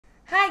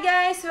Hi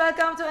guys!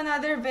 Welcome to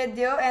another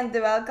video and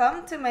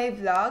welcome to my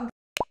vlog.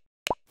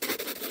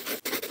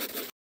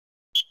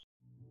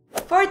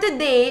 For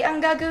today,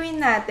 ang gagawin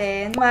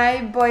natin,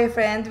 my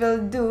boyfriend will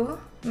do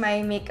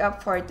my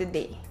makeup for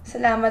today.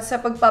 Salamat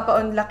sa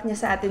pagpapa-unlock niya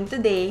sa atin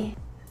today.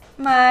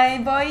 My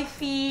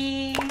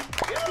boyfie!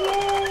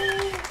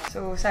 Yay!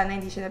 So, sana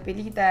hindi siya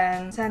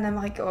napilitan. Sana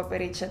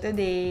makikooperate siya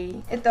today.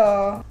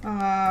 Ito,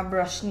 mga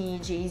brush ni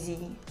Jay-Z.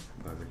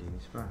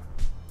 Bagalinis pa.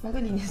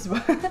 Bagalinis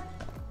ba?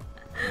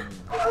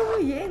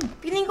 Oh, yan.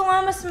 Feeling ko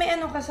nga mas may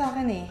ano ka sa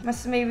akin eh.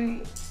 Mas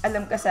may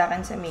alam ka sa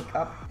akin sa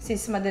makeup.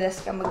 Since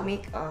madalas ka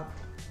mag-makeup.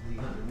 Hindi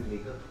ka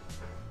nag-makeup.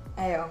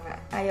 Ayaw nga.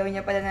 Ayaw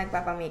niya pala na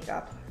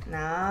nagpapa-makeup.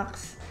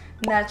 Naks.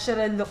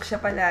 Natural look siya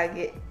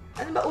palagi.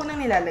 Ano ba unang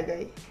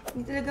nilalagay?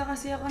 Hindi talaga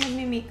kasi ako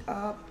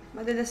nagme-makeup.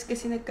 Madalas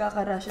kasi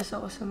nagkaka-rashes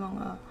ako sa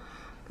mga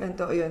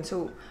ganito. Ayun.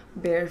 So,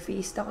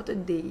 bare-faced ako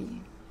today.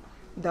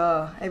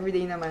 Duh.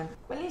 Everyday naman.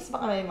 Malinis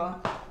ba kamay mo?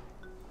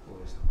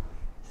 Puyos.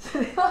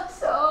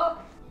 Seryoso?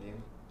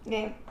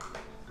 Game.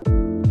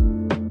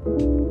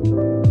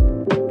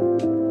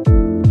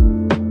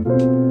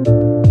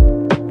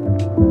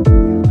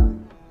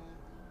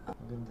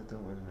 Ang ganda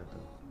itong ano na ito.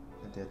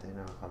 Hindi tayo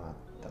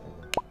nakakamata.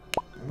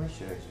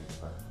 Moisturizer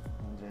pa.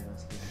 Hindi na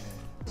skin.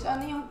 So,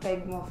 ano yung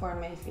peg mo for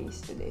my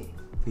face today?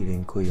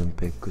 Feeling ko yung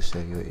peg ko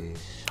sa'yo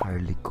is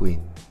Harley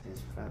Quinn.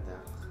 This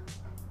product.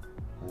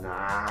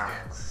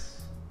 Nax!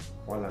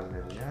 Walang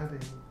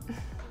nangyari.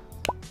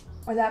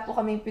 Wala po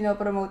kaming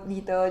pinopromote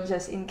dito,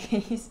 just in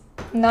case.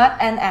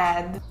 Not an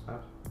ad.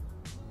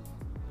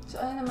 So,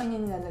 ano naman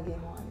yung nilalagay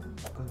mo ngayon?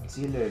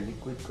 Concealer.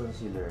 Liquid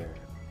concealer.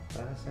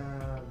 Para sa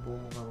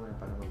buong mukha mo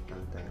para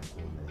magpanta ng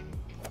kulay.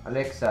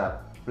 Alexa,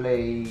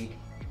 play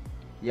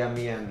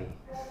Yummy Yummy.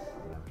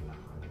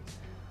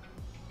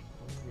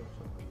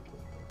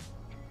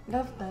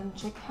 Love time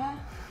check, ha?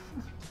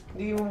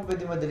 Hindi mo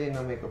pwede madali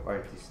ng makeup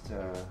artist sa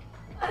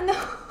Ano?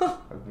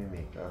 pag may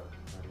makeup.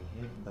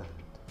 Headband.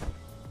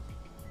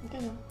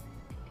 Ano?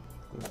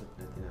 Kulot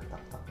na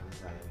tinataktak na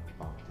sayang yung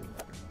fountain.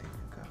 Hindi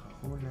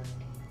nagkakakulay.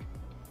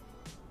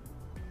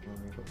 Mga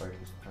makeup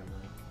artist pa na.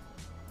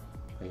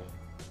 Kaya.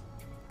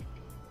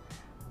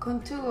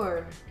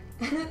 Contour.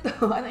 Ano to?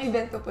 Anong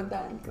event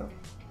pupuntahan ko?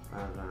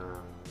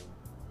 Parang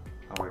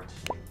awards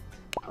night.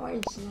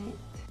 Awards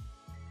night.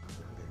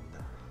 Ang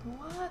ganda.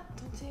 What?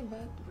 Don't say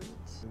bad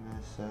words.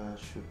 Nasa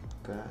shoot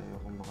ka,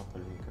 ayoko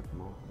makapal-makeup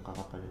mo. Ang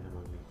kakapal na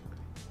mag-makeup.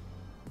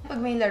 Pag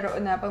may laro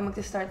na, pag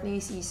mag-start na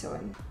yung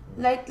season,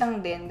 light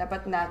lang din.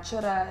 Dapat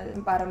natural.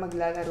 Para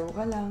maglalaro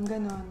ka lang,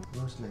 ganon.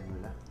 Nose line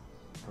mo lang.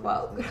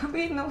 Wow,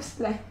 grabe yung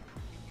nose line.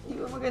 Di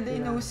ba maganda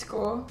yung nose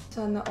ko?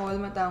 Sana all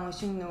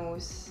matangos yung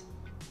nose.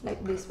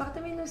 Like this.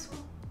 Bakit may nose ko?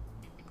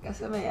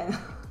 Kasi may ano,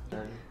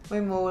 may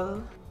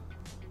mole.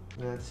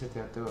 Ngayon sa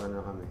teatro, ano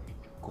kami?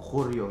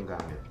 Kukuryo ang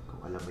gamit.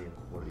 Kung alam mo yung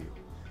kukuryo.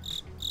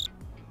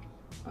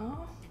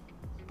 Oh,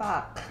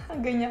 pak.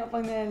 Ganyan ka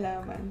pang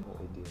nalalaman.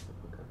 Okay, di sa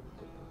paggamit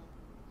ito.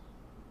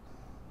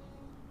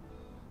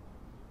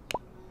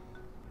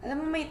 Alam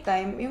mo may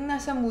time, yung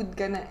nasa mood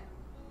ka na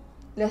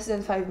less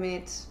than 5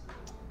 minutes,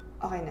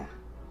 okay na.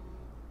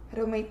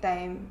 Pero may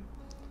time,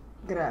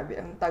 grabe,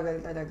 ang tagal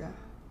talaga.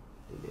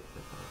 Delete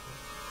na pa ako.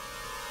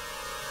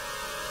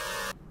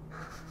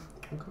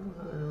 Ang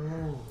mga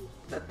ano.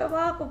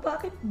 Tatawa ako,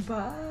 bakit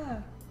ba?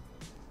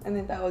 Ano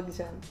yung tawag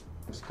dyan?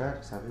 Oscar,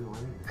 sabi mo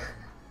kanina.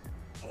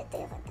 Ito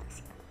yung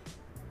contacts ko.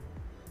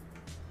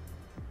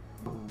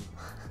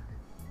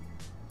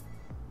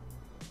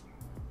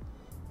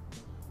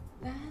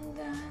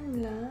 Dahan-dahan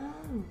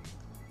lang.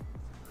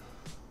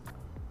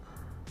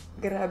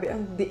 Grabe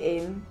ang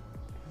diin.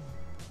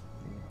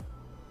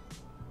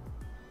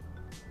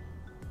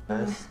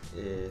 Last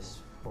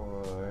is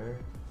for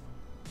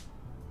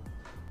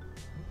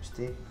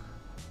lipstick.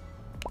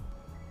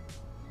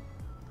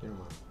 Yun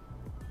mo.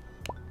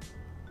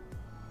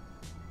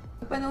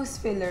 Pa-nose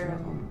filler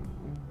ako.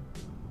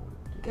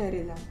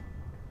 Carry lang.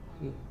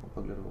 Sige,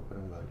 paglaro ko pa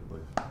ng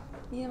volleyball.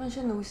 Hindi naman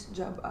siya nose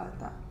job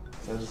ata.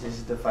 So this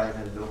is the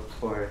final look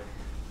for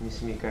Miss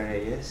Mika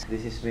Reyes.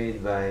 This is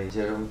made by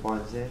Jerome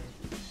Ponce.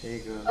 There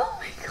you go. Oh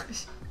my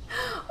gosh.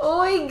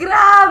 Uy,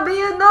 grabe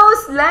yung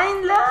nose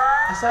line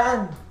lang!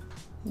 Asaan?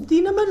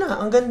 Hindi naman ah.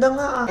 Ang ganda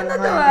nga ah. Ano to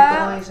Dito ah?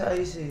 nga yung sa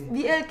eyes eh.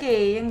 BLK,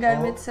 yung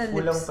gamit sa lips.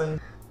 Kulang pa yun.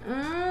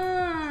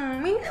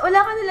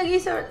 Wala ka nilagay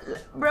sa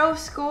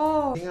brows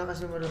ko. Hindi nga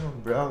kasi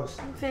malamang brows.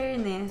 In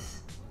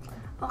fairness.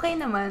 Okay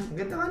naman. Ang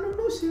ganda nga ng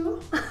nose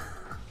yun.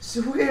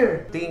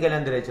 Swear! Tingin ka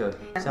lang diretso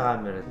sa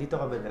camera. Dito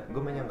ka ba?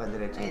 Gumanyan ka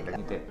diretso.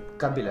 Hindi.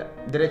 Kabila.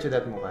 Diretso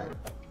dat mo kaya.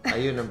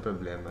 Ayun ang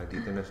problema.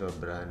 Dito na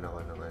sobrahan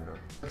ako ng ano.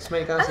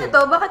 Smile ka kasi. Ano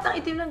to? Bakit ang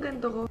itim ng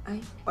ganito ko? Ay,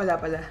 wala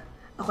pala.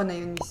 Ako na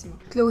yun mismo.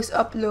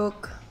 Close-up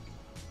look.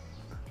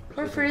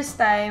 For first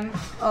time,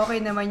 okay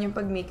naman yung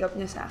pag-makeup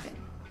niya sa akin.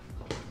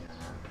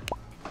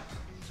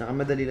 Saka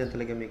madali lang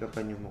talaga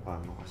make-upan yung mukha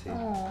mo kasi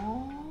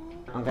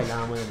Aww. ang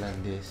kailangan mo na lang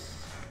this.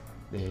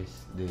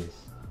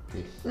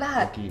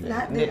 Lahat. Kilay.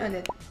 Lahat din Hindi.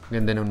 ulit.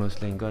 Ganda ng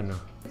nose line ko, no?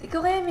 Ikaw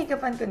kaya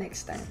make-upan ko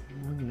next time.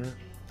 Ano na?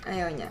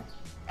 Ayaw niya.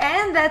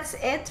 And that's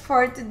it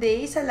for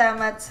today.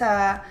 Salamat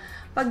sa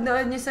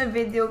pagnood niyo sa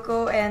video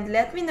ko and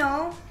let me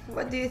know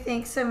what do you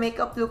think sa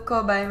makeup look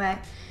ko by my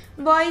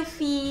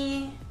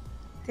boyfie.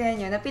 Tingnan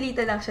nyo,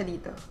 napilitan lang siya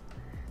dito.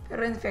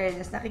 Pero in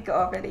fairness,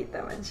 nakika-operate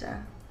naman siya.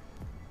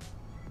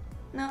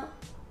 No?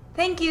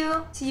 Thank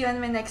you! See you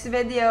on my next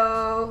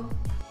video!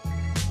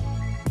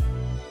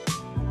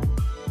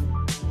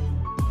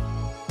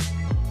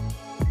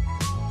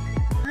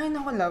 Ay,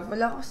 naku love.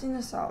 Wala ko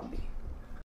sinasabi.